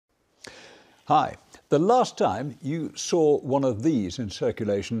Hi. The last time you saw one of these in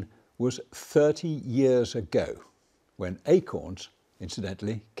circulation was 30 years ago, when Acorns,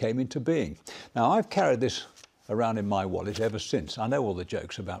 incidentally, came into being. Now, I've carried this around in my wallet ever since. I know all the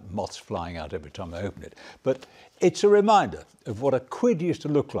jokes about moths flying out every time I open it, but it's a reminder of what a quid used to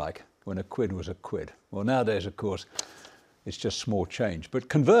look like when a quid was a quid. Well, nowadays, of course, it's just small change. But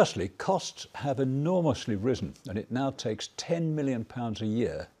conversely, costs have enormously risen, and it now takes £10 million a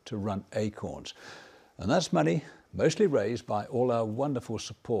year to run Acorns. And that's money mostly raised by all our wonderful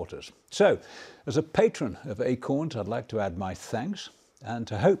supporters. So, as a patron of Acorns, I'd like to add my thanks and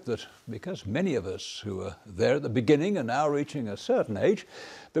to hope that, because many of us who were there at the beginning are now reaching a certain age,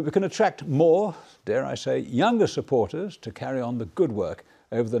 that we can attract more, dare I say, younger supporters to carry on the good work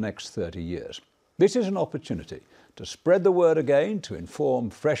over the next 30 years. This is an opportunity to spread the word again, to inform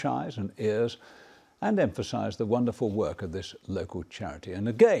fresh eyes and ears, and emphasise the wonderful work of this local charity. And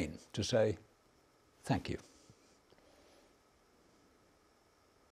again, to say thank you.